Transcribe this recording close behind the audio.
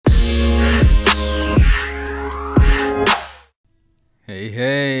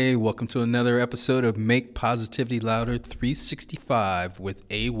Hey, welcome to another episode of Make Positivity Louder 365 with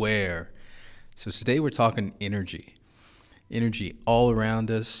Ware. So today we're talking energy. Energy all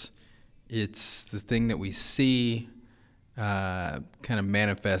around us. It's the thing that we see kind of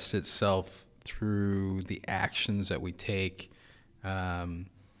manifest itself through the actions that we take.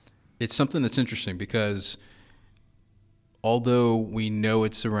 It's something that's interesting because although we know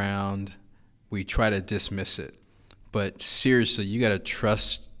it's around, we try to dismiss it. But seriously, you got to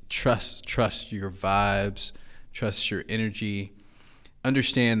trust your vibes, trust your energy.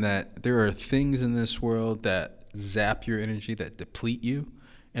 Understand that there are things in this world that zap your energy, that deplete you,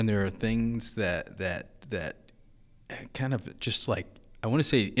 and there are things that kind of just like, I want to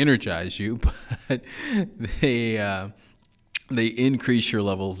say energize you, but they increase your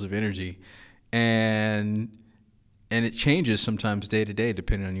levels of energy, and it changes sometimes day to day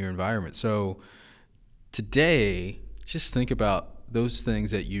depending on your environment. So today, just think about those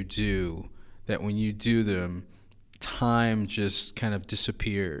things that you do, that when you do them, time just kind of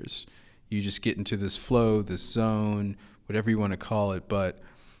disappears. You just get into this flow, this zone, whatever you want to call it, but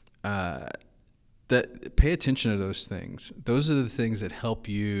that pay attention to those things. Those are the things that help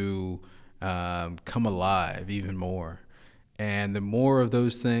you come alive even more. And the more of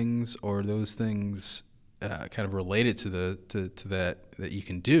those things, or those things kind of related to that you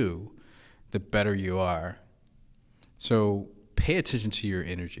can do, the better you are. So pay attention to your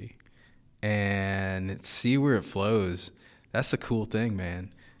energy and see where it flows. That's the cool thing,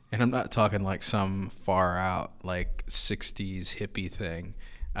 man. And I'm not talking like some far out, like 60s hippie thing.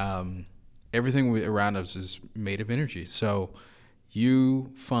 Everything around us is made of energy. So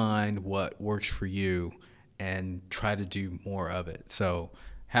you find what works for you and try to do more of it. So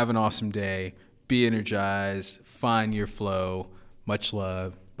have an awesome day. Be energized. Find your flow. Much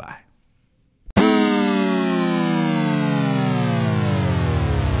love. Bye.